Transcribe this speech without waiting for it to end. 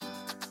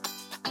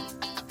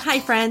Hi,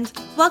 friend.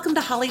 Welcome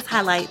to Holly's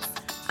Highlights,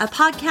 a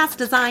podcast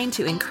designed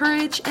to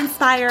encourage,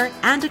 inspire,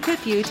 and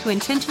equip you to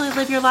intentionally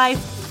live your life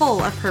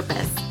full of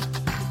purpose.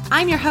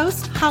 I'm your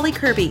host, Holly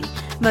Kirby,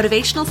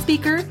 motivational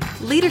speaker,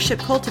 leadership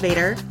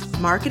cultivator,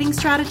 marketing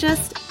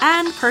strategist,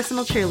 and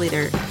personal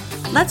cheerleader.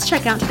 Let's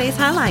check out today's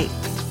highlight.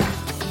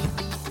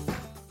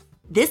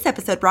 This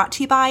episode brought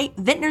to you by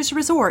Vintners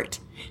Resort.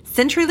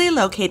 Centrally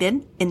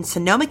located in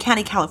Sonoma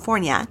County,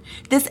 California,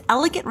 this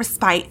elegant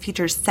respite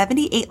features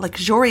 78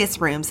 luxurious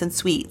rooms and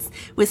suites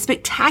with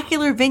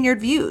spectacular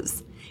vineyard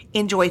views.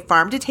 Enjoy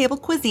farm-to-table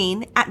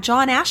cuisine at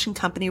John Ash &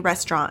 Company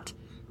Restaurant.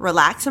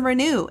 Relax and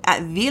renew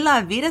at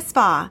Villa Vida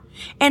Spa.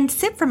 And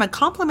sip from a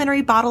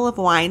complimentary bottle of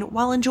wine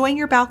while enjoying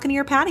your balcony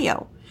or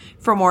patio.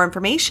 For more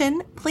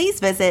information, please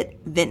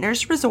visit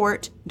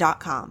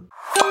vintnersresort.com.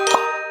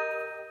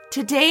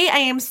 Today, I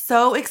am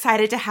so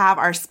excited to have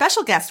our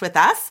special guest with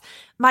us.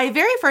 My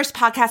very first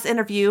podcast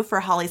interview for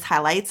Holly's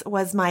Highlights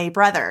was my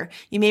brother.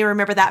 You may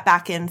remember that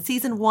back in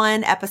season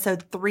 1,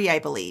 episode 3, I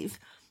believe.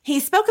 He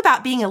spoke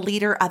about being a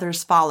leader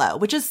others follow,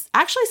 which is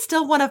actually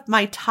still one of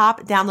my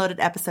top downloaded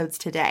episodes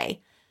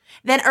today.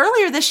 Then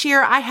earlier this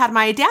year, I had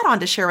my dad on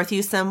to share with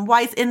you some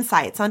wise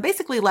insights on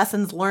basically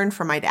lessons learned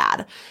from my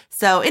dad.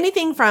 So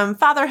anything from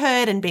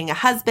fatherhood and being a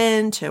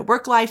husband to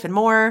work life and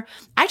more,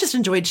 I just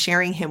enjoyed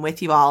sharing him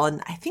with you all.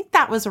 And I think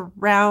that was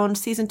around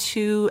season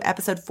 2,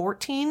 episode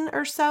 14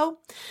 or so.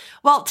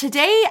 Well,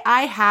 today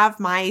I have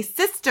my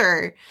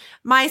sister.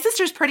 My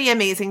sister's pretty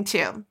amazing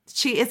too.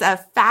 She is a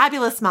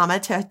fabulous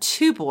mama to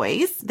 2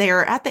 boys. They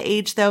are at the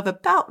age though of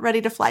about ready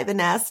to fly the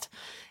nest.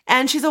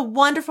 And she's a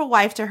wonderful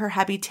wife to her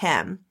hubby,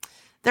 Tim.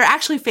 They're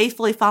actually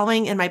faithfully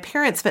following in my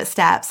parents'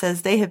 footsteps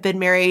as they have been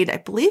married, I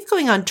believe,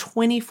 going on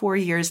 24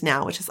 years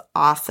now, which is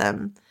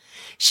awesome.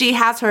 She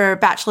has her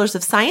Bachelor's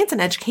of Science in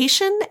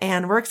Education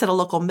and works at a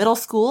local middle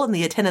school in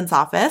the attendance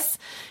office.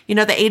 You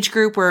know, the age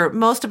group where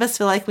most of us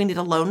feel like we need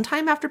alone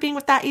time after being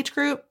with that age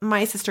group.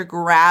 My sister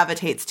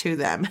gravitates to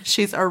them.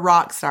 She's a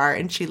rock star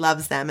and she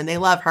loves them and they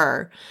love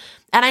her.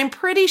 And I'm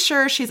pretty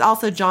sure she's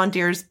also John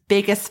Deere's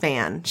biggest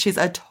fan. She's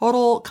a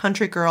total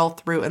country girl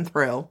through and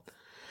through.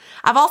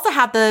 I've also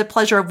had the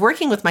pleasure of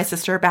working with my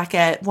sister back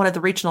at one of the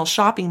regional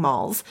shopping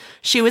malls.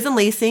 She was in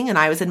leasing and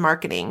I was in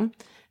marketing.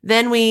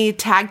 Then we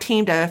tag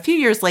teamed a few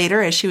years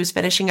later as she was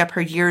finishing up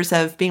her years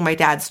of being my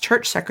dad's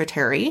church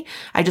secretary.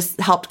 I just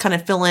helped kind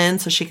of fill in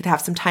so she could have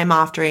some time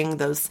off during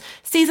those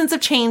seasons of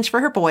change for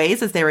her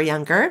boys as they were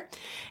younger.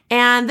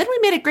 And then we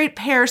made a great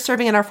pair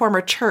serving in our former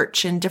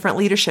church in different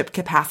leadership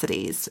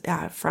capacities,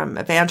 from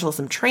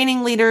evangelism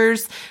training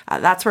leaders.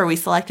 That's where we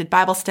selected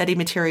Bible study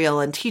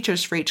material and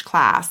teachers for each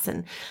class.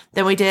 And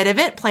then we did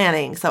event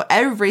planning. So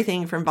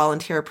everything from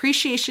volunteer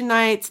appreciation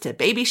nights to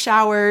baby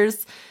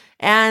showers.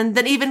 And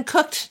then even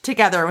cooked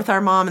together with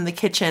our mom in the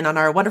kitchen on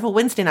our wonderful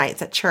Wednesday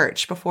nights at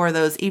church before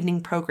those evening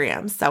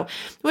programs. So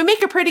we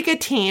make a pretty good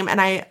team and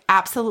I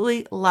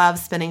absolutely love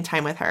spending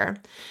time with her.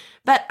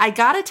 But I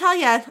gotta tell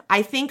you,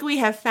 I think we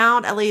have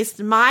found at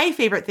least my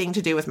favorite thing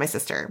to do with my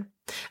sister.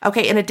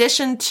 Okay, in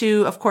addition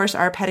to, of course,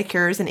 our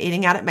pedicures and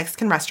eating out at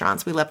Mexican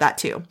restaurants, we love that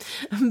too.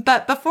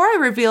 But before I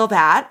reveal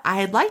that,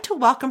 I'd like to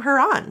welcome her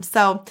on.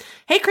 So,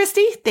 hey,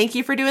 Christy, thank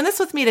you for doing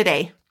this with me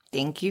today.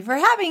 Thank you for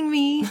having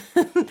me.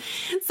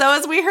 So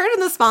as we heard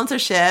in the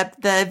sponsorship,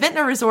 the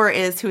Vintner Resort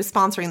is who is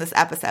sponsoring this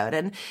episode.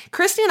 And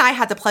Christy and I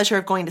had the pleasure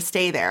of going to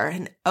stay there.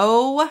 And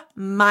oh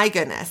my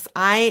goodness,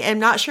 I am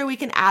not sure we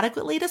can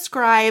adequately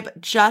describe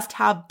just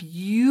how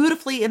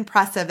beautifully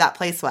impressive that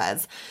place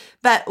was.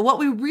 But what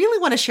we really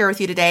want to share with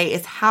you today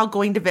is how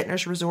going to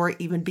Vintners Resort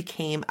even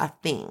became a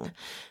thing.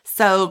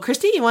 So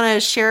Christy, you want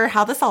to share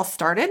how this all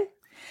started?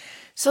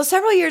 So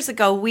several years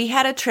ago, we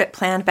had a trip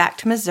planned back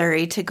to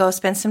Missouri to go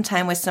spend some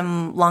time with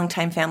some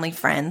longtime family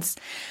friends.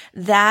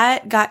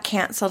 That got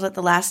canceled at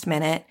the last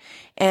minute,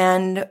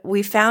 and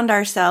we found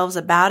ourselves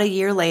about a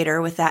year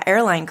later with that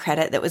airline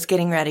credit that was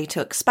getting ready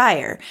to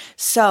expire.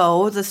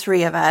 So the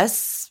 3 of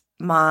us,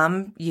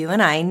 Mom, you,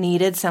 and I,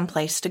 needed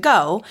someplace to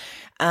go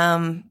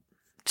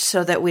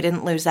so that we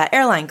didn't lose that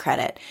airline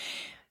credit.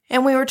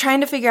 And we were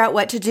trying to figure out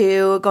what to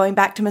do. Going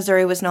back to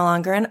Missouri was no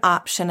longer an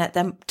option at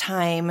the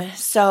time.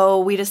 So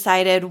we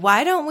decided,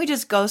 why don't we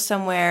just go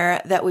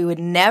somewhere that we would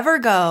never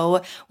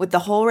go with the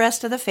whole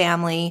rest of the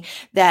family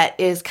that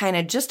is kind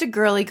of just a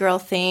girly girl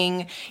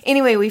thing.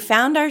 Anyway, we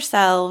found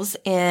ourselves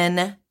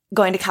in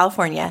going to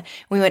California.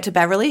 We went to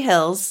Beverly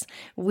Hills.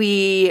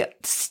 We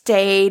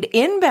stayed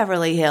in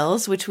Beverly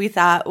Hills, which we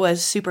thought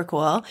was super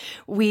cool.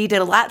 We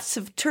did lots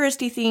of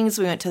touristy things.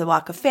 We went to the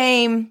Walk of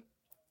Fame.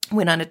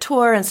 Went on a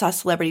tour and saw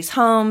celebrities'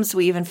 homes.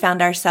 We even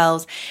found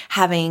ourselves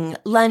having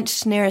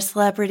lunch near a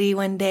celebrity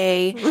one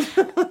day.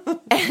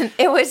 And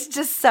it was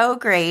just so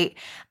great.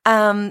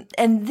 And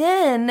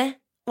then,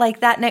 like,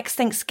 that next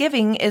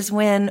Thanksgiving is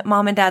when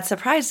Mom and Dad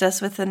surprised us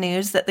with the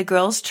news that the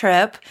girls'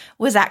 trip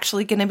was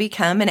actually going to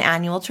become an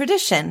annual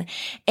tradition.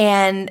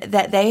 And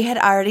that they had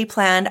already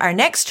planned our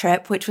next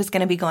trip, which was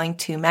going to be going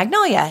to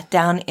Magnolia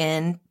down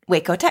in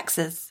Waco,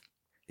 Texas.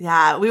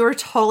 Yeah, we were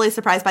totally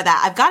surprised by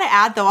that. I've got to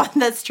add, though, on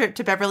this trip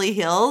to Beverly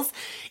Hills,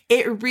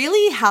 It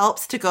really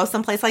helps to go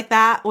someplace like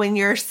that when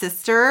your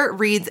sister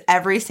reads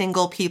every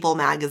single People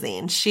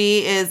magazine.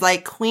 She is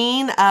like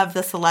queen of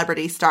the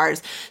celebrity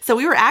stars. So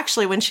we were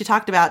actually, when she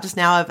talked about just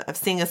now of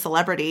seeing a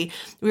celebrity,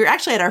 we were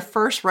actually at our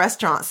first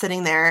restaurant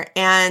sitting there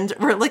and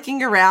we're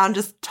looking around,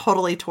 just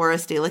totally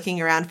touristy,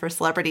 looking around for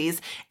celebrities.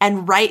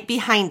 And right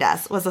behind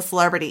us was a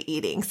celebrity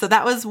eating. So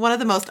that was one of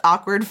the most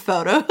awkward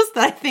photos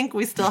that I think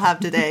we still have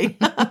today.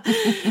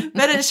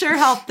 But it sure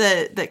helped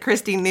that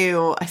Christy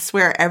knew, I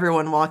swear,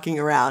 everyone walking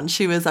around.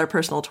 She was our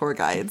personal tour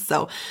guide.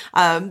 So,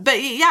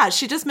 but yeah,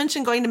 she just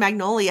mentioned going to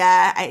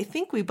Magnolia. I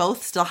think we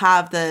both still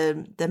have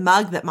the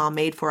mug that Mom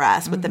made for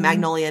us with the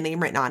Magnolia name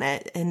written on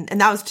it. And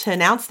that was to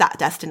announce that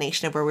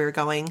destination of where we were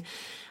going.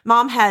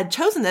 Mom had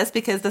chosen this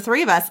because the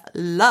three of us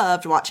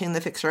loved watching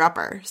The Fixer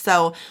Upper.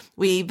 So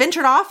we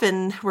ventured off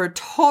and were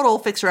total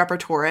Fixer Upper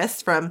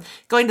tourists, from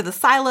going to the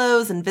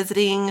silos and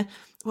visiting.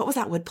 What was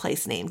that wood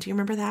place name? Do you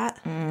remember that?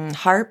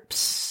 Harper.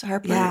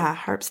 Yeah,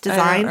 Harp's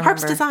Design.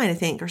 Harp's Design, I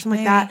think, or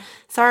something like that.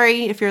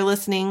 Sorry if you're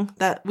listening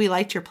that we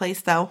liked your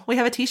place, though. We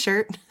have a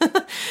t-shirt.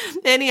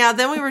 And yeah,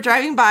 then we were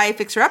driving by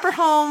Fixer Upper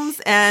homes,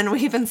 and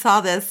we even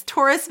saw this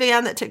tourist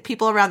van that took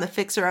people around the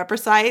Fixer Upper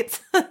sites.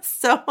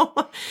 So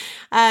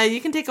you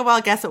can take a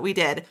wild guess what we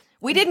did.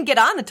 We didn't get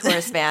on the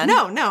tourist van.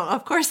 No,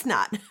 of course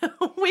not.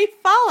 We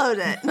followed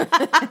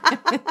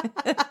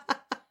it.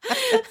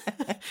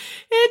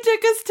 It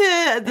took us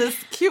to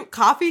this cute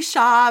coffee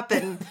shop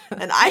and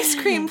an ice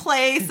cream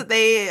place that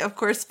they, of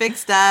course,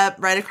 fixed up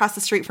right across the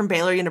street from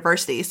Baylor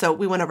University. So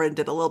we went over and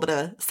did a little bit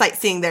of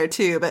sightseeing there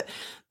too. But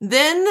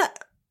then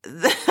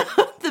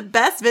the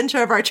best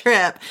venture of our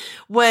trip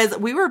was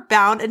we were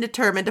bound and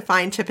determined to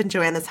find Chip and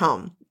Joanna's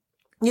home.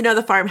 You know,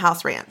 the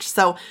farmhouse ranch.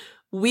 So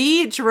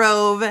we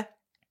drove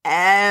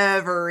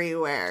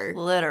everywhere.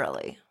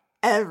 Literally.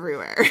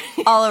 Everywhere.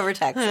 All over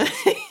Texas.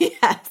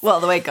 Yes. Well,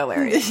 the Waco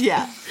area.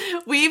 Yeah.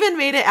 We even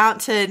made it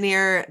out to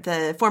near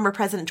the former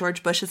President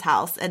George Bush's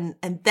house. And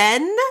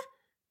then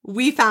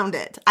we found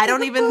it. I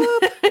don't even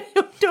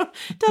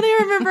don't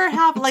even remember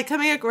how, like,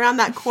 coming around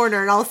that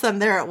corner and all of a sudden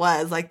there it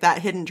was, like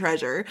that hidden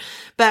treasure.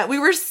 But we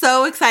were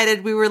so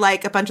excited. We were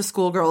like a bunch of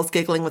schoolgirls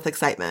giggling with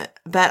excitement.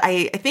 But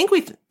I think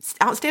we've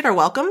outstayed our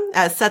welcome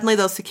as suddenly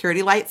those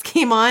security lights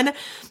came on.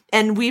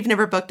 And we've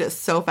never booked it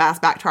so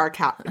fast back to our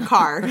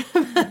car.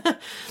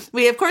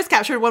 We, of course,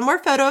 captured one more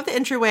photo of the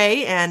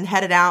entryway and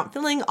headed out,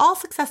 feeling all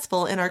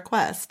successful in our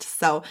quest.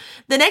 So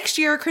the next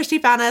year, Christy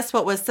found us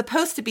what was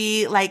supposed to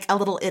be like a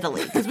little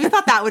Italy, because we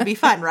thought that would be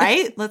fun,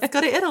 right? Let's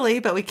go to Italy,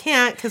 but we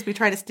can't because we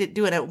try to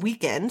do it at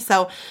weekend.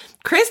 So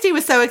Christy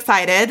was so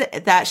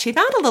excited that she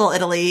found a little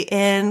Italy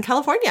in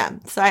California.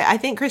 So I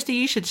think, Christy,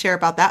 you should share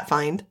about that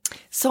find.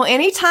 So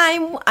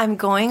anytime I'm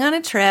going on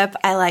a trip,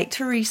 I like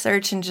to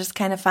research and just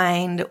kind of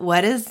find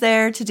what is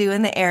there to do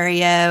in the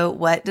area.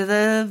 What do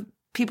the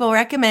people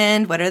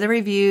recommend? What are the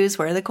reviews?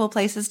 Where are the cool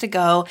places to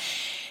go?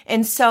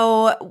 And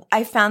so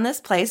I found this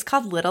place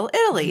called Little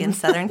Italy in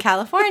Southern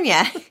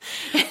California.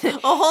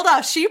 Oh, hold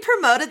on. She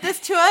promoted this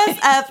to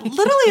us.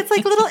 Literally, it's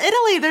like Little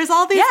Italy. There's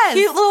all these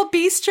cute little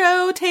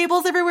bistro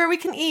tables everywhere we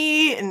can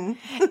eat. And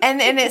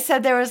it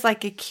said there was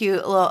like a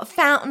cute little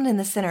fountain in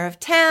the center of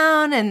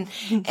town, and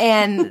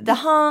the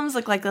homes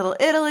look like Little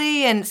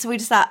Italy. And so we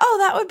just thought, oh,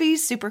 that would be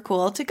super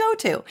cool to go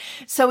to.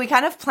 So we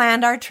kind of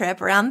planned our trip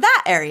around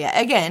that area.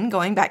 Again,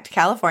 going back to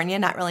California,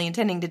 not really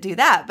intending to do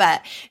that,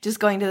 but just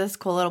going to this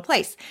cool little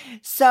place.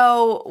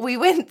 So we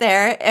went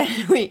there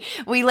and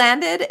we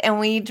landed and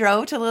we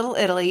drove to Little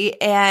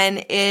Italy,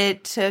 and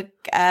it took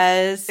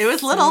us, it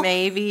was little,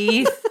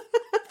 maybe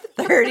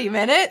 30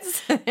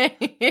 minutes.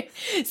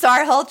 So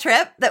our whole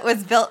trip that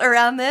was built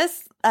around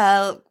this,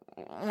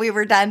 we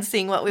were done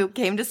seeing what we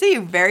came to see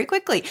very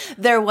quickly.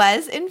 There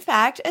was, in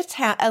fact,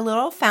 a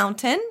little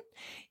fountain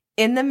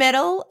in the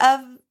middle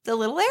of the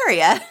little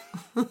area.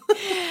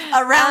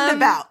 A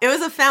roundabout. It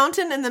was a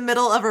fountain in the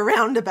middle of a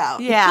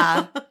roundabout.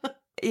 Yeah.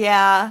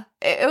 Yeah,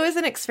 it was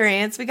an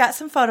experience. We got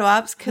some photo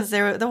ops because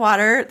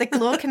the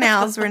little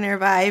canals were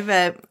nearby,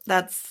 but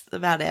that's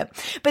about it.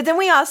 But then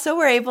we also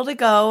were able to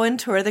go and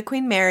tour the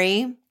Queen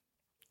Mary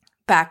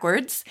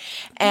backwards,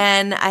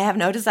 and I have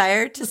no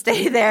desire to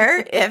stay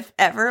there. If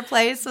ever a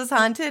place was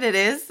haunted, it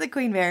is the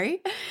Queen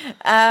Mary.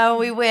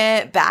 We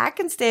went back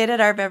and stayed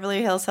at our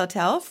Beverly Hills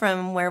hotel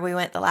from where we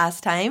went the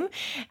last time.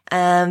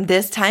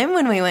 This time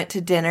when we went to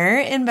dinner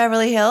in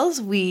Beverly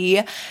Hills,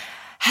 we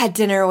had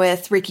dinner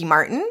with Ricky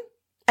Martin.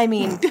 I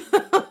mean,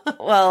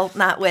 well,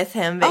 not with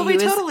him, but he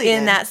was totally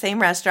in that same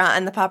restaurant,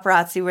 and the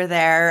paparazzi were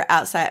there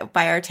outside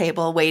by our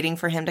table waiting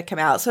for him to come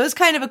out. So it was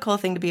kind of a cool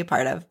thing to be a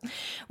part of.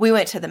 We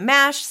went to the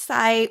MASH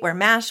site where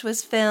MASH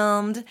was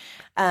filmed.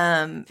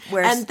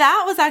 Whereas And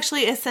that was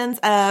actually a sense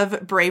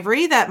of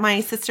bravery that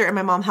my sister and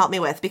my mom helped me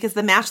with, because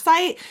the MASH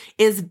site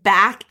is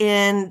back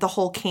in the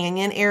whole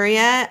canyon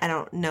area. I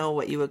don't know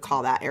what you would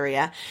call that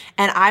area.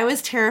 And I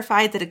was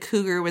terrified that a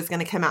cougar was going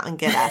to come out and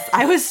get us.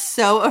 I was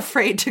so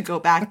afraid to go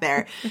back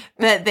there,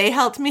 but they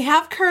helped me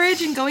have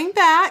courage in going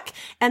back.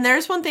 And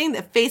there's one thing,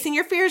 that facing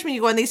your fears when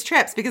you go on these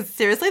trips, because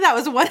seriously, that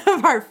was one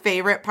of our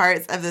favorite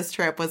parts of this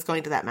trip, was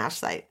going to that MASH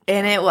site.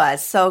 And it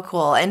was so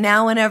cool. And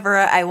now whenever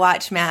I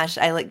watch MASH,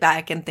 I look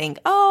back and think,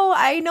 oh,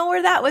 I know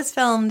where that was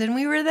filmed and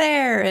we were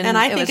there. And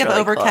I think of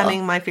really overcoming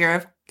cool. my fear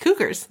of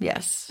cougars.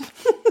 Yes.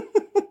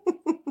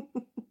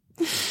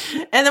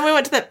 And then we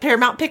went to the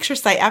Paramount Picture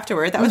site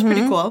afterward. That was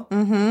pretty cool.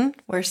 Mm-hmm.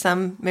 Where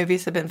some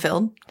movies have been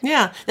filmed.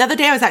 Yeah. The other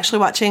day I was actually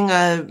watching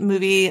a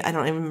movie. I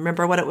don't even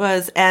remember what it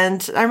was.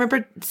 And I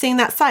remember seeing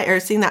that site,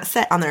 or seeing that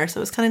set on there. So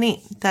it was kind of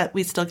neat that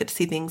we still get to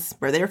see things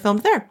where they were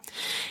filmed there.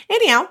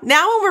 Anyhow,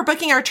 now when we're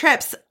booking our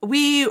trips,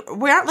 we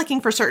aren't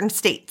looking for certain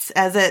states,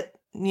 as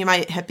you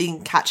might have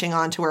been catching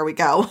on to where we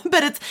go,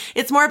 but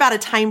it's more about a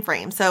time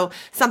frame. So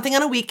something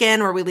on a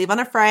weekend where we leave on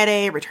a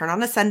Friday, return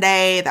on a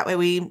Sunday. That way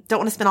we don't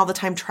want to spend all the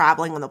time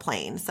traveling on the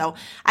plane. So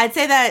I'd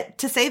say that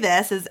to say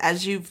this is,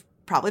 as you've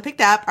probably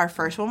picked up, our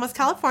first one was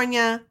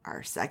California.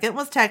 Our second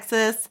was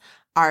Texas.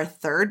 Our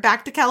third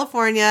back to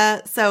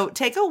California. So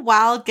take a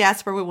wild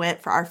guess where we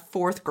went for our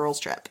fourth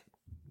girls trip.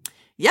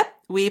 Yep,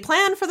 we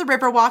planned for the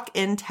Riverwalk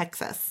in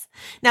Texas.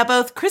 Now,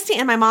 both Christy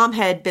and my mom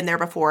had been there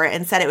before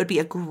and said it would be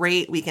a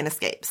great weekend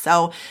escape.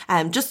 So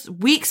just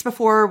weeks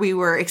before we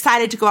were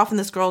excited to go off on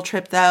this girl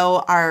trip,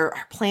 though, our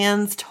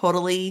plans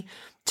totally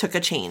took a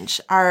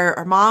change.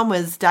 Our mom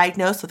was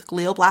diagnosed with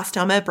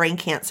glioblastoma, brain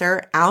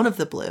cancer, out of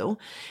the blue.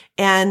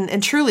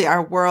 And truly,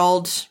 our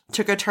world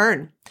took a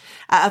turn.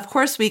 Of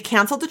course, we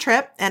canceled the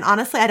trip. And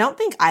honestly, I don't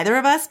think either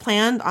of us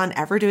planned on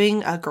ever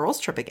doing a girls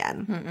trip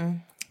again.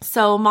 Mm-mm.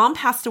 So mom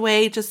passed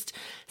away just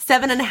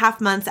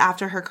 7.5 months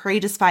after her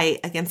courageous fight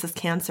against this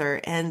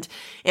cancer. And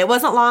it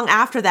wasn't long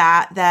after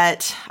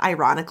that,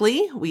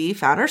 ironically, we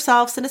found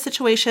ourselves in a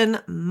situation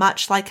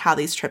much like how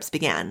these trips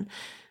began,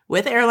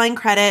 with airline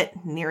credit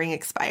nearing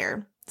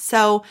expire.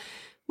 So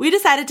we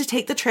decided to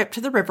take the trip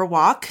to the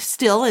Riverwalk,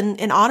 still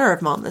in honor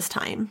of mom this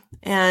time.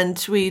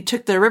 And we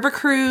took the river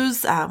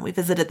cruise. We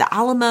visited the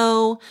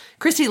Alamo.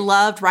 Christy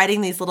loved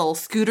riding these little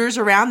scooters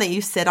around that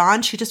you sit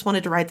on. She just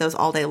wanted to ride those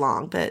all day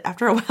long. But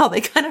after a while,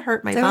 they kind of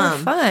hurt my bum. They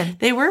were fun.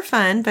 They were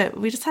fun, but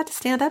we just had to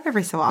stand up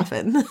every so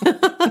often.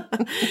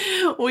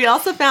 We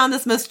also found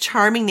this most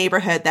charming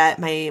neighborhood that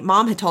my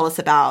mom had told us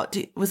about.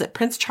 Was it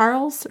Prince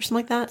Charles or something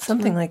like that?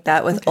 Something like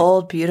that, with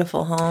old,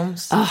 beautiful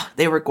homes. Oh,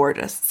 they were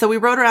gorgeous. So we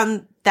rode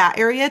around that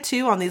area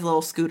too on these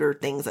little scooter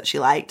things that she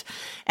liked.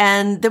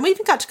 And then we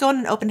even got to go on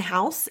an open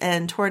house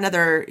and tour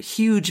another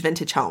huge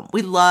vintage home.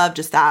 We love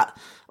just that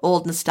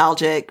old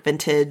nostalgic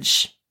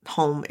vintage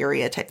home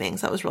area type thing.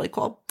 So that was really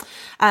cool.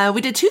 We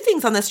did two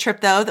things on this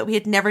trip though that we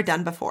had never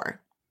done before.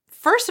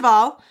 First of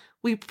all,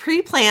 we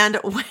pre-planned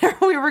where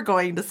we were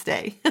going to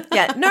stay.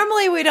 Yeah,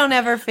 normally we don't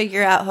ever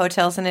figure out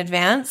hotels in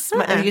advance.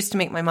 It used to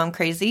make my mom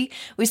crazy.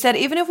 We said,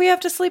 even if we have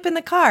to sleep in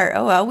the car,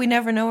 oh well, we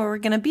never know where we're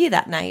going to be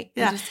that night.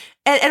 Yeah.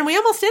 And we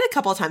almost did a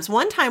couple of times.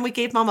 One time we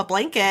gave mom a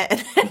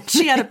blanket and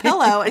she had a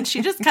pillow and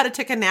she just kind of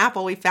took a nap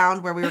while we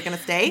found where we were going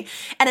to stay.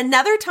 And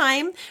another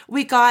time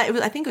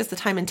I think it was the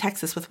time in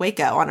Texas with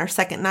Waco on our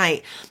second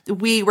night.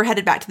 We were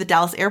headed back to the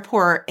Dallas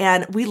airport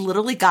and we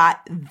literally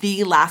got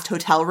the last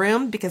hotel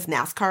room because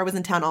NASCAR was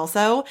in town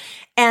also.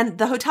 And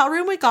the hotel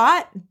room we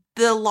got,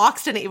 the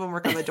locks didn't even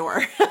work on the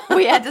door.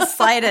 We had to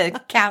slide a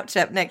couch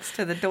up next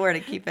to the door to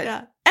keep it. Yeah.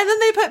 And then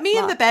they put me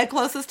in the bed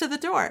closest to the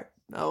door.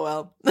 Oh,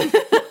 well.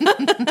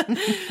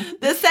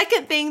 The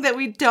second thing that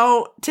we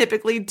don't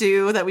typically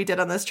do that we did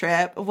on this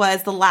trip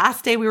was the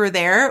last day we were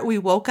there, we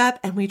woke up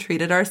and we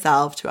treated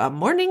ourselves to a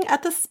morning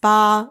at the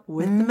spa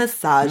with the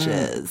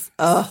massages.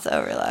 Oh,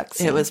 so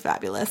relaxing. It was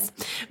fabulous.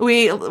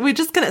 We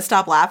just couldn't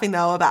stop laughing,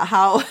 though, about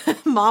how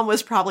mom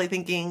was probably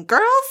thinking,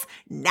 girls,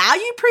 now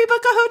you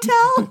pre-book a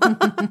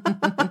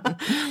hotel?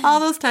 All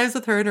those times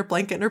with her and her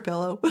blanket and her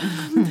pillow.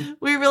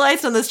 We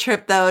realized on this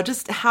trip, though,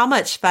 just how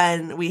much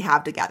fun we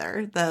have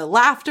together. The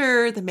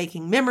laughter, the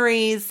making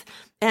memories.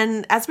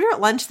 And as we were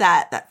at lunch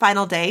that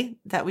final day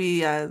that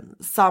we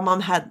saw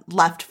mom had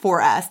left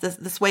for us,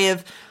 this way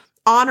of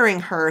honoring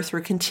her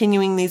through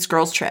continuing these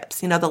girls' trips,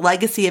 the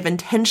legacy of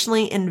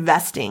intentionally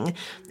investing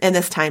in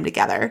this time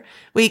together.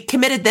 We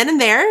committed then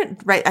and there,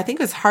 right? I think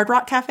it was Hard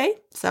Rock Cafe.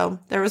 So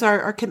there was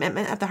our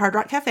commitment at the Hard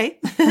Rock Cafe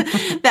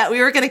that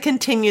we were going to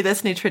continue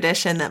this new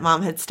tradition that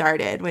mom had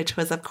started, which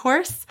was, of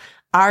course,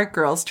 our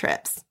girls'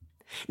 trips.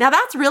 Now,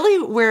 that's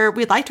really where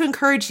we'd like to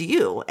encourage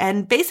you.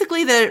 And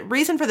basically the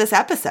reason for this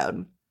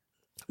episode,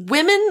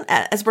 women,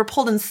 as we're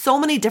pulled in so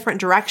many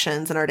different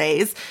directions in our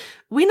days,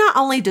 we not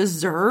only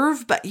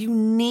deserve, but you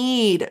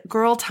need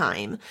girl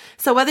time.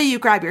 So whether you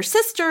grab your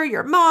sister,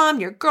 your mom,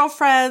 your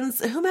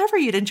girlfriends, whomever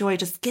you'd enjoy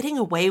just getting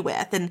away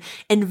with and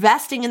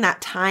investing in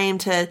that time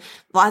to,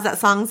 well, as that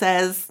song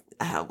says,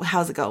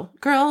 how's it go?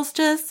 Girls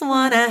just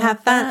want to have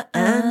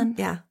fun.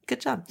 Yeah,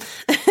 good job.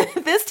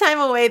 This time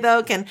away,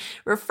 though, can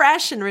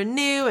refresh and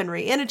renew and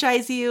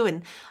re-energize you,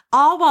 and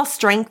all while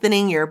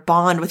strengthening your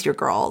bond with your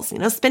girls,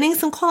 spending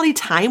some quality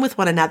time with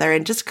one another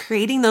and just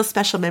creating those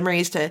special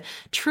memories to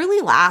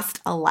truly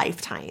last a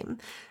lifetime.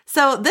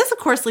 So this, of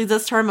course, leads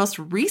us to our most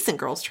recent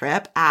girls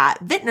trip at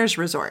Vintners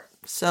Resort.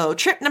 So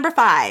trip number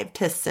 5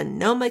 to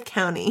Sonoma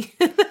County.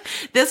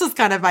 This was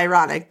kind of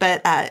ironic,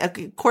 but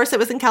of course it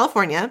was in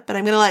California, but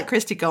I'm going to let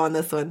Christy go on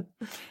this one.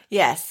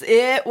 Yes,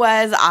 it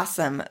was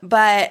awesome.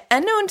 But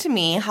unknown to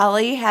me,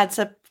 Holly had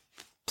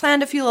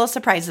planned a few little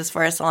surprises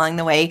for us along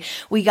the way.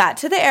 We got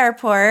to the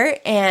airport,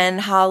 and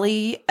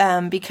Holly,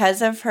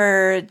 because of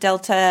her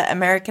Delta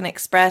American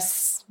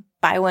Express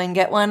buy one,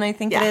 get one, I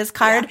think it is,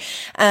 card.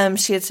 Yeah.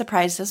 She had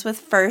surprised us with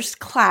first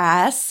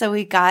class. So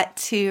we got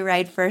to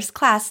ride first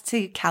class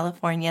to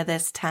California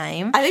this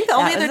time. I think the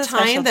only other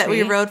time that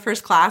we rode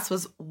first class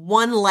was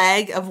one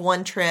leg of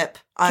one trip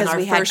on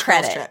our first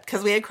girls trip.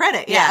 Because we had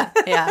credit. Yeah.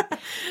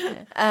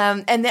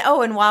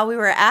 And while we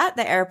were at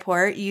the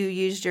airport, you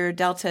used your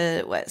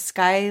Delta,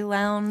 Sky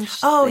Lounge?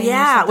 Oh,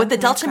 yeah. With the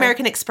Delta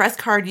American Express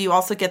card, you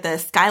also get the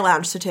Sky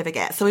Lounge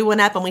certificate. So we went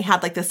up and we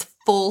had like this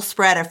full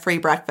spread of free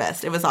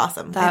breakfast. It was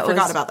awesome. I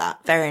forgot about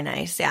that. Very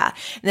nice. Yeah.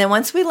 And then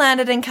once we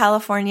landed in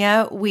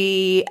California,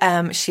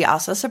 she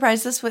also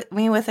surprised us with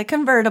a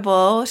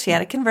convertible. She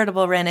had a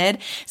convertible rented.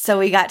 So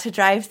we got to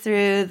drive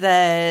through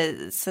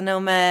the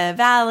Sonoma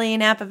Valley,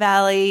 Napa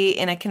Valley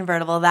in a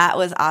convertible. That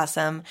was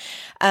awesome.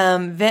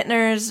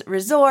 Vintners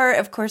Resort,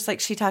 of course, like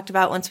she talked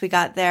about once we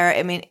got there.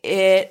 I mean,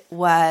 it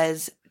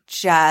was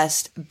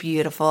just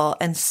beautiful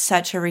and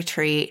such a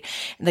retreat.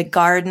 The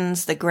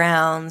gardens, the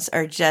grounds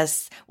are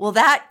just,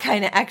 that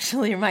kind of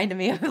actually reminded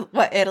me of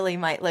what Italy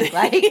might look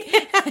like.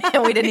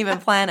 And we didn't even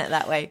plan it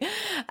that way.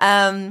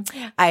 I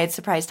had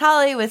surprised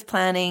Holly with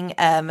planning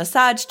a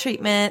massage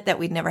treatment that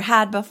we'd never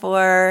had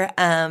before,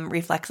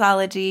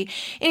 reflexology.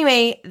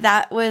 Anyway,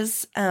 that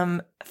was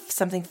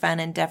something fun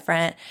and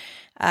different.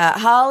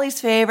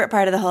 Holly's favorite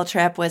part of the whole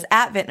trip was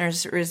at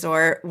Vintners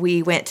Resort.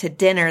 We went to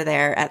dinner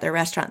there at the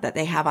restaurant that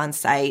they have on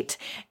site,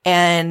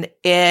 and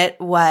it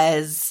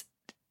was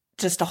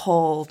just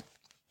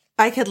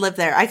I could live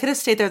there. I could have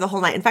stayed there the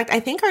whole night. In fact, I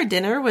think our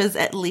dinner was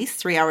at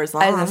least 3 hours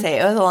long. I was going to say,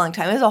 it was a long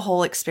time. It was a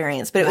whole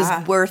experience, but it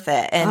was worth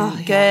it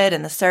and good,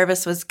 and the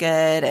service was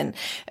good, and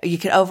you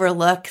could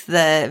overlook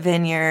the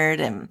vineyard.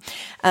 And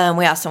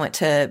we also went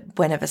to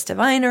Buena Vista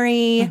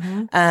Winery.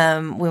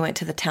 Mm-hmm. We went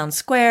to the town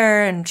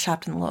square and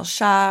shopped in the little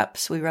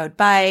shops. We rode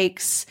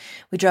bikes.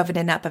 We drove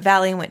into Napa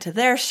Valley and went to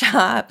their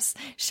shops,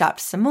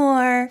 shopped some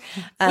more.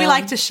 We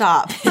like to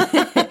shop.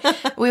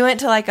 We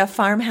went to like a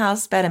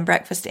farmhouse bed and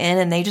breakfast inn,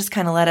 and they just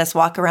kind of let us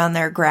walk around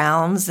their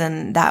grounds,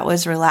 and that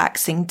was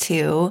relaxing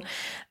too.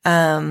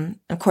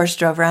 Of course,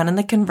 drove around in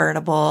the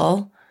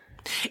convertible.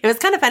 It was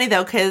kind of funny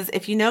though, because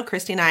if you know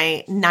Christy and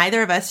I,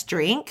 neither of us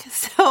drink.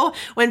 So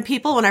when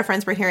our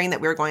friends were hearing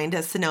that we were going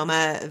to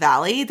Sonoma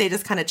Valley, they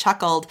just kind of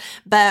chuckled.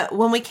 But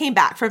when we came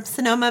back from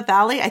Sonoma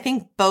Valley, I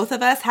think both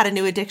of us had a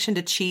new addiction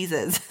to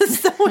cheeses.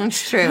 So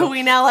that's true.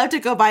 We now love to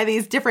go buy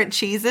these different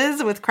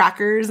cheeses with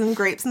crackers and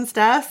grapes and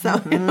stuff. So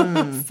It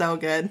was so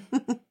good.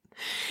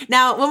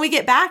 Now, when we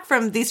get back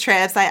from these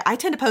trips, I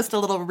tend to post a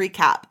little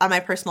recap on my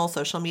personal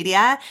social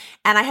media,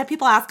 and I have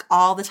people ask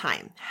all the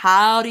time,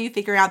 how do you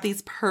figure out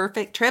these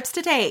perfect trips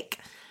to take?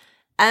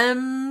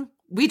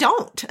 We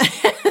don't.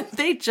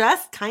 They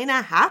just kind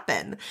of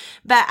happen.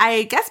 But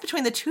I guess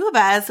between the two of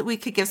us, we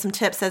could give some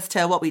tips as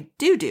to what we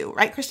do.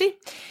 Right, Christy?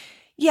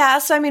 Yeah.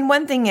 So, I mean,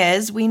 one thing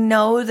is we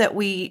know that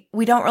we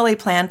don't really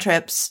plan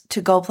trips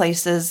to go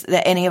places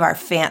that any of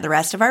the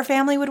rest of our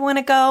family would want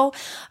to go.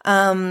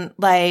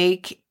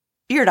 Like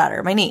your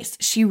daughter, my niece,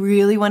 she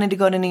really wanted to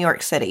go to New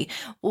York City.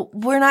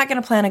 We're not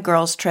going to plan a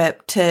girls'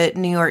 trip to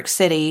New York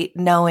City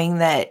knowing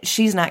that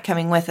she's not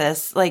coming with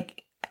us.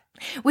 Like,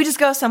 we just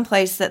go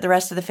someplace that the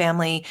rest of the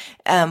family,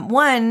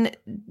 one,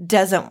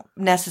 doesn't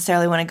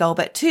necessarily want to go,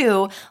 but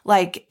two,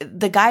 like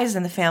the guys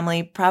in the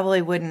family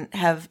probably wouldn't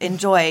have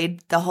enjoyed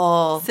the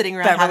whole sitting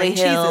around Beverly having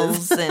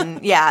Hills cheeses.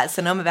 and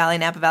Sonoma Valley,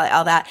 Napa Valley,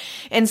 all that.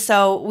 And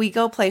so we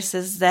go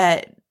places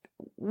that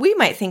we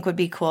might think would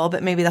be cool,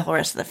 but maybe the whole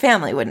rest of the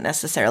family wouldn't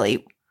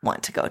necessarily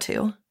want to go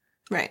to.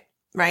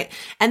 Right.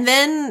 And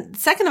then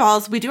second of all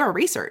is we do our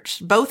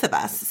research, both of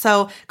us.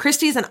 So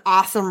Christy's an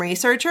awesome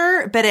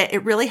researcher, but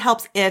it really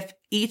helps if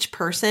each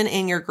person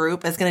in your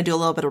group is going to do a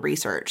little bit of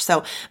research.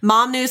 So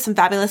Mom knew some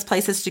fabulous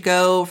places to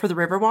go for the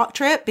Riverwalk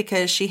trip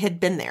because she had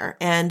been there,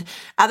 and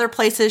other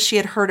places she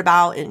had heard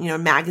about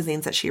in,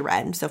 magazines that she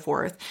read and so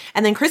forth.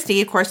 And then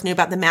Christy, of course, knew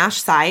about the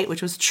MASH site,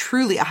 which was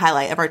truly a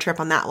highlight of our trip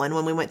on that one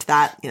when we went to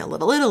that,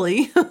 Little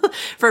Italy,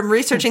 from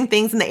researching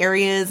things in the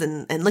areas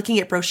and looking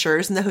at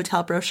brochures in the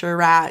hotel brochure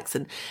racks.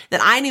 And then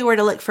I knew where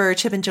to look for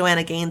Chip and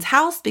Joanna Gaines'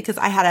 house because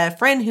I had a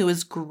friend who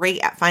was great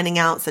at finding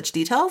out such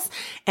details.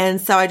 And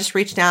so I just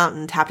reached out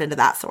and tapped into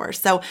that source.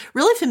 So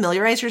really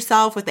familiarize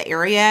yourself with the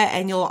area,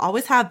 and you'll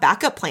always have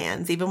backup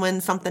plans, even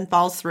when something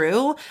falls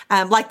through.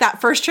 Like that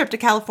first trip to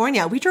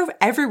California, we drove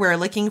everywhere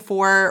looking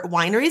for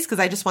wineries because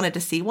I just wanted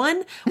to see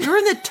one. We were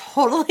in the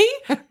totally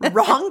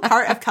wrong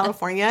part of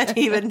California to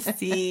even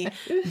see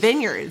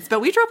vineyards,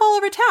 but we drove all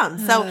over town.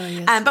 So,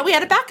 but we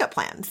had a backup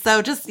plan.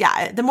 So just,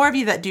 the more of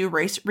you that do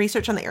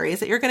research on the areas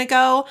that you're going to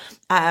go,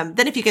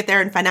 then if you get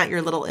there and find out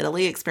your Little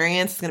Italy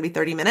experience is going to be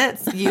 30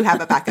 minutes, you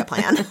have a backup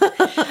plan.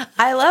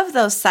 I love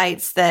those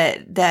sites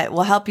that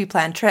will help you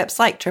plan trips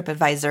like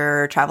TripAdvisor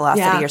or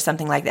Travelocity or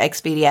something like that,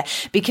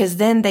 Expedia, because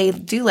then they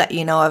do let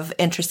you know of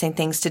interesting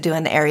things to do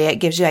in the area. It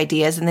gives you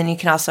ideas, and then you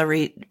can also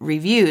read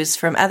reviews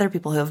from other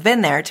people who have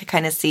been there to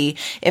kind of see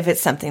if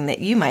it's something that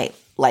you might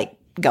like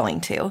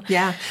going to.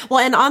 Yeah. Well,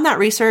 and on that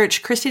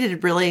research, Christy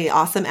did really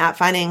awesome at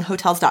finding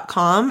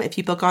hotels.com. If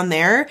you book on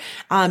there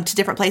to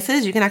different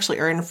places, you can actually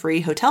earn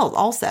free hotels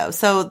also.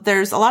 So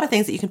there's a lot of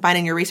things that you can find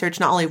in your research,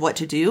 not only what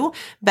to do,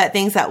 but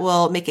things that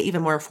will make it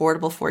even more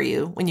affordable for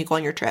you when you go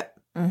on your trip.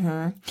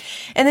 Mm-hmm.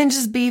 And then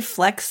just be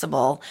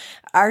flexible.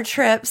 Our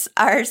trips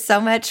are so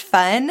much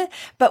fun,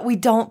 but we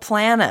don't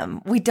plan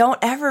them. We don't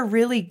ever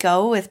really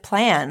go with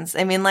plans.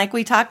 I mean, like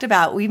we talked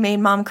about, we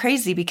made Mom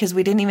crazy because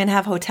we didn't even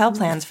have hotel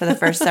plans for the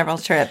first several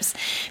trips,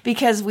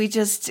 because we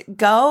just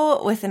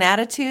go with an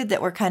attitude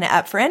that we're kind of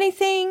up for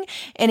anything.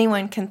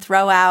 Anyone can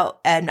throw out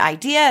an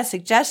idea, a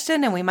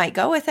suggestion, and we might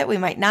go with it. We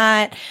might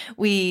not.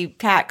 We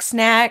pack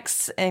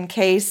snacks in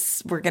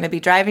case we're going to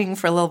be driving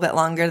for a little bit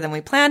longer than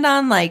we planned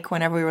on, like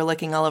whenever we were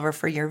looking all over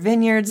for your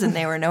vineyards and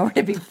they were nowhere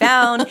to be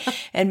found.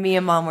 And me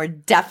and Mom were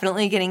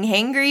definitely getting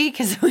hangry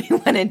because we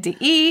wanted to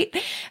eat.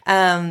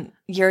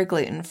 You're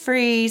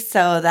gluten-free,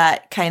 so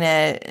that kind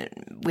of,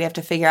 we have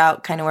to figure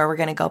out kind of where we're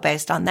going to go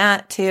based on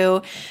that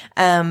too.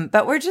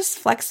 But we're just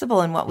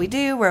flexible in what we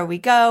do, where we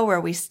go, where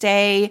we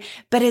stay.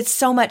 But it's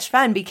so much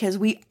fun because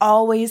we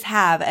always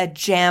have a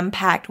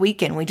jam-packed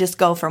weekend. We just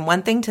go from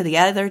one thing to the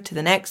other, to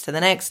the next,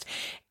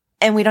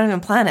 and we don't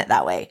even plan it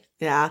that way.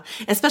 Yeah.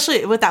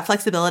 Especially with that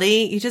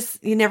flexibility,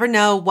 you never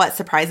know what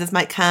surprises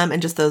might come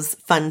and just those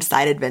fun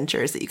side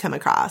adventures that you come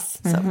across.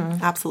 So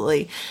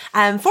absolutely.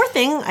 Fourth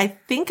thing I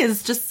think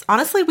is just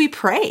honestly, we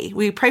pray.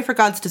 We pray for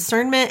God's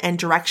discernment and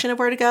direction of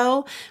where to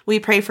go. We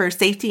pray for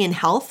safety and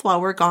health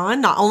while we're gone,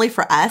 not only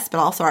for us,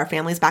 but also our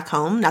families back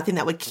home. Nothing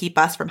that would keep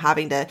us from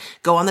having to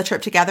go on the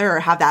trip together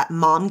or have that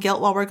mom guilt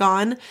while we're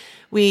gone.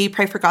 We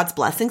pray for God's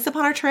blessings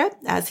upon our trip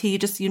as he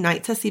just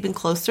unites us even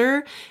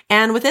closer.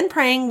 And within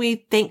praying,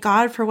 we thank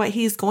God for what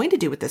he's going to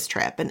do with this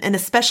trip, and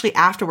especially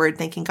afterward,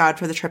 thanking God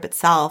for the trip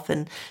itself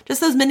and just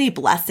those many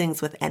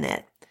blessings within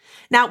it.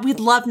 Now, we'd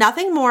love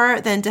nothing more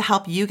than to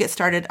help you get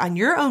started on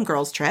your own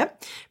girls'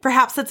 trip.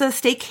 Perhaps it's a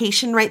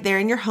staycation right there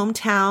in your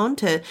hometown,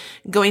 to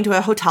going to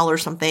a hotel or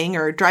something,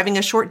 or driving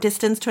a short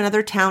distance to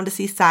another town to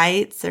see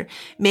sights, or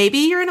maybe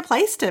you're in a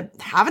place to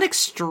have an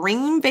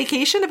extreme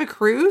vacation of a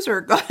cruise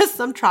or go to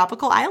some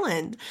tropical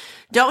island.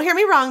 Don't hear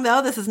me wrong,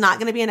 though. This is not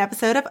going to be an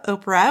episode of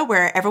Oprah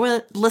where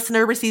every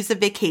listener receives a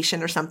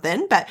vacation or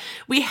something, but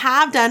we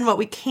have done what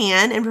we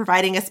can in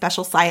providing a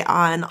special site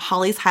on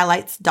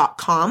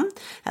hollyshighlights.com.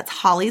 That's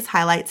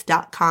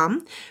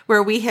hollyshighlights.com,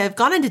 where we have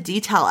gone into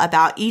detail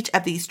about each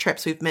of these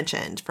trips we've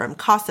mentioned, from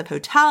cost of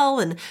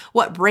hotel and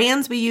what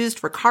brands we used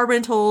for car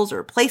rentals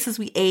or places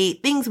we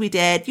ate, things we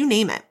did, you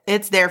name it.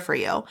 It's there for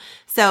you.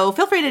 So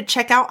feel free to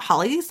check out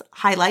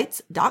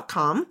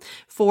hollyshighlights.com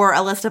for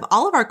a list of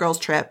all of our girls'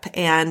 trip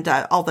and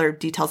all the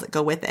details that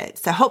go with it.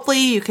 So hopefully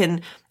you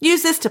can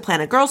use this to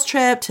plan a girls'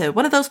 trip to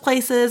one of those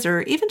places,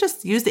 or even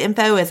just use the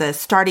info as a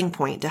starting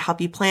point to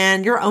help you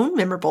plan your own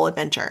memorable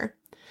adventure.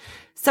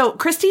 So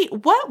Christy,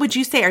 what would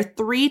you say are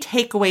 3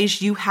 takeaways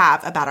you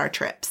have about our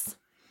trips?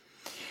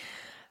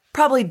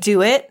 Probably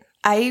do it.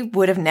 I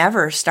would have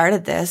never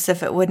started this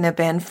if it wouldn't have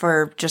been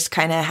for just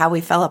kind of how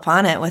we fell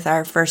upon it with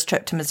our first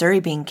trip to Missouri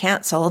being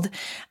canceled,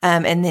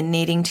 and then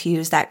needing to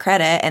use that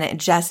credit, and it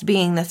just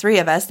being the 3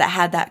 of us that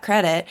had that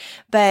credit.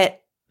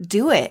 But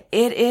do it.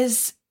 It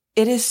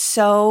is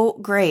so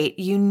great.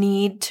 You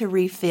need to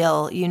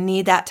refill. You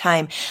need that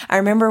time. I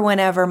remember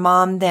whenever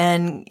Mom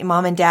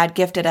and Dad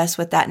gifted us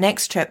with that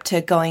next trip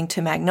to going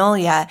to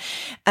Magnolia,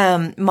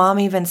 Mom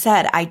even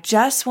said, I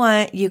just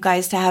want you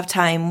guys to have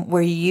time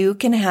where you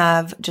can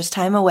have just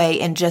time away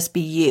and just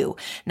be you,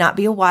 not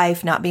be a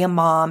wife, not be a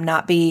mom,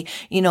 not be,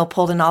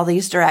 pulled in all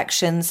these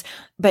directions,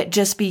 but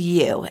just be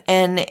you.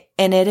 And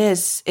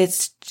it's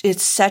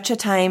such a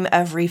time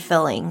of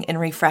refilling and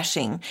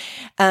refreshing.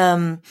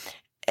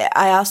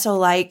 I also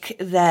like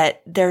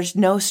that there's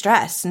no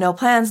stress, no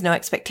plans, no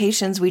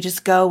expectations. We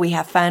just go, we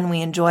have fun, we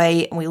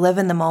enjoy, and we live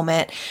in the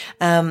moment.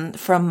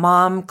 From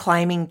Mom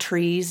climbing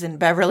trees in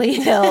Beverly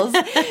Hills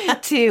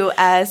to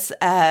us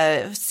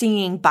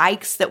seeing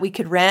bikes that we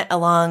could rent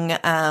along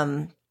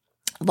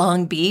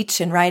Long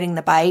Beach and riding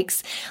the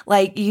bikes.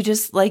 Like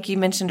you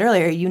mentioned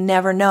earlier, you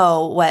never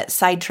know what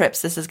side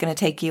trips this is going to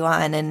take you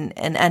on, and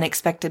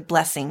unexpected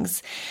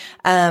blessings.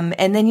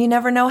 And then you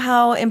never know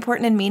how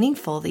important and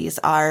meaningful these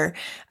are.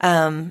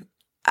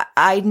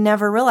 I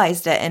never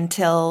realized it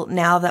until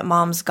now that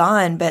Mom's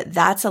gone, but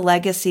that's a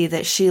legacy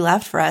that she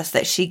left for us,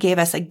 that she gave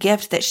us, a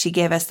gift that she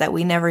gave us that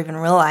we never even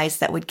realized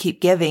that would keep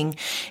giving,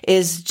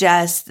 is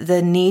just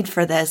the need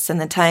for this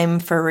and the time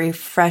for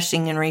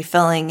refreshing and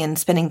refilling and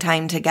spending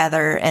time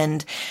together.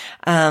 And,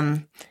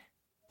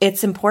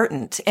 it's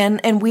important.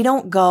 And we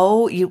don't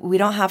go, we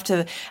don't have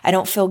to, I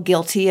don't feel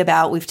guilty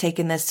about we've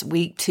taken this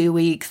week, 2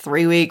 week,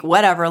 3 week,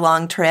 whatever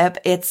long trip.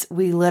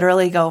 We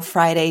literally go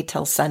Friday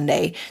till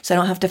Sunday. So I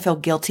don't have to feel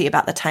guilty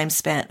about the time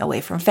spent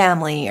away from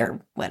family or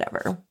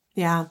whatever.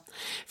 Yeah.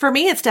 For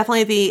me, it's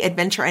definitely the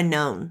adventure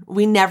unknown.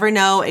 We never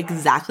know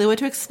exactly what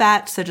to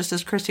expect. So just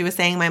as Christy was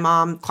saying, my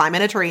mom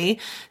climbing a tree.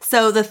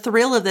 So the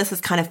thrill of this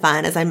is kind of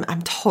fun, as I'm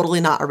totally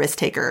not a risk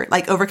taker,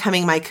 like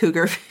overcoming my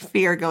cougar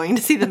fear going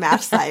to see the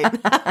match site.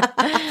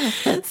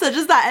 So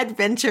just that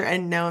adventure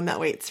unknown that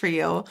waits for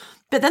you.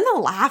 But then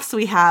the laughs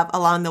we have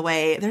along the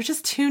way, they're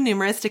just too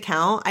numerous to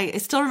count. I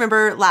still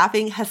remember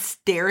laughing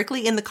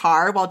hysterically in the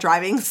car while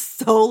driving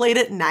so late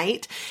at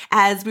night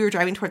as we were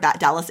driving toward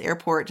that Dallas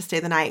airport to stay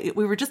the night.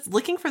 We were just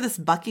looking for this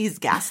Buc-ee's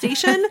gas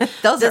station.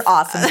 Those are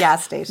awesome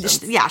gas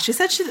stations. Yeah, she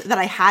said that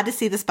I had to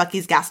see this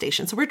Buc-ee's gas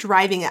station. So we're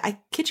driving at, I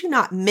kid you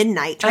not,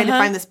 midnight trying to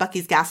find this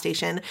Buc-ee's gas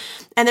station.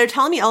 And they're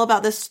telling me all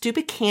about this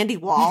stupid candy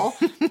wall.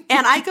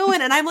 And I go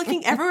in and I'm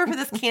looking everywhere for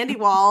this candy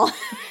wall.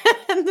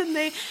 And then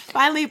they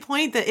finally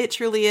point that it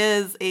truly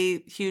is a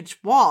huge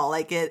wall.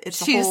 Like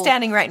it's she was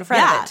standing right in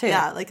front of it too.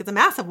 Yeah, like it's a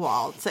massive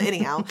wall. So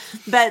anyhow,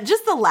 but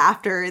just the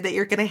laughter that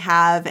you're going to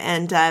have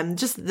and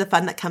just the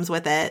fun that comes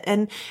with it.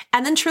 And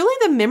then truly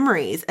the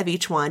memories of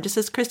each one, just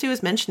as Christy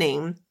was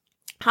mentioning,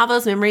 how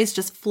those memories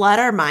just flood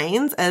our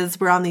minds as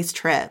we're on these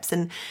trips.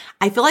 And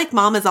I feel like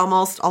Mom is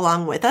almost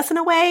along with us in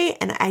a way.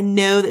 And I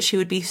know that she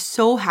would be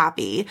so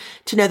happy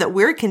to know that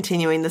we're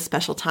continuing the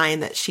special time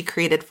that she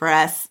created for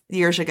us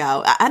years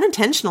ago,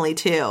 unintentionally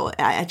too.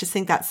 I just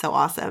think that's so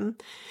awesome.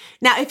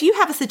 Now, if you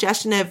have a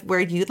suggestion of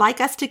where you'd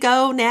like us to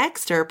go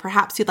next, or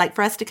perhaps you'd like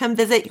for us to come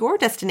visit your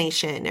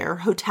destination or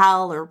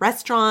hotel or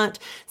restaurant,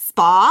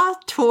 spa,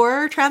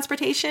 tour,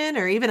 transportation,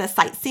 or even a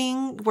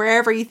sightseeing,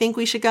 wherever you think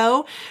we should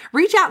go,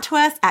 reach out to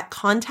us at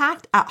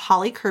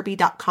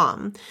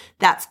contact@hollykirby.com.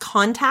 That's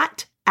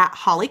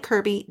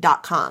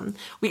contact@hollykirby.com.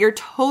 We are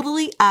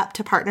totally up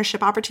to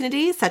partnership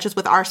opportunities, such as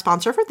with our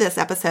sponsor for this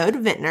episode,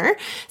 Vintner.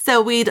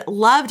 So we'd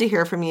love to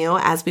hear from you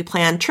as we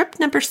plan trip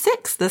number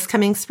 6 this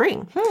coming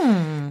spring.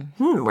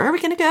 Where are we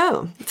going to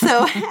go?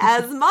 So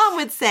as Mom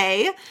would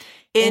say,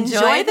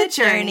 enjoy the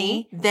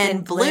journey,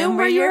 then bloom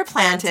where you're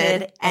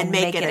planted, and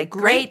make it a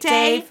great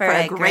day for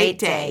a great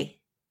day.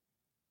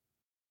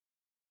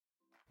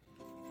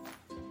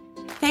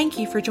 Thank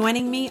you for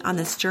joining me on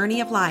this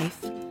journey of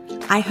life.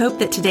 I hope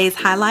that today's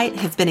highlight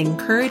has been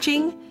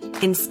encouraging,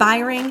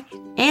 inspiring,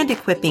 and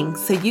equipping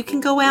so you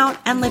can go out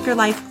and live your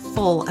life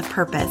full of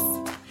purpose.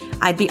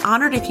 I'd be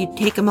honored if you'd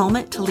take a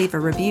moment to leave a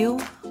review,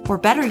 or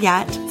better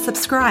yet,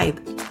 subscribe.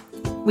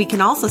 We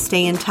can also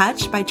stay in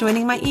touch by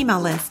joining my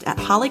email list at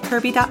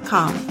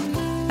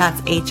hollykirby.com.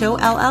 That's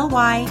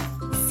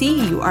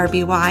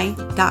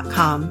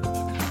HOLLYCURBY.com.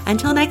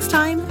 Until next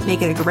time,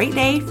 make it a great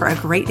day for a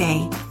great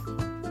day.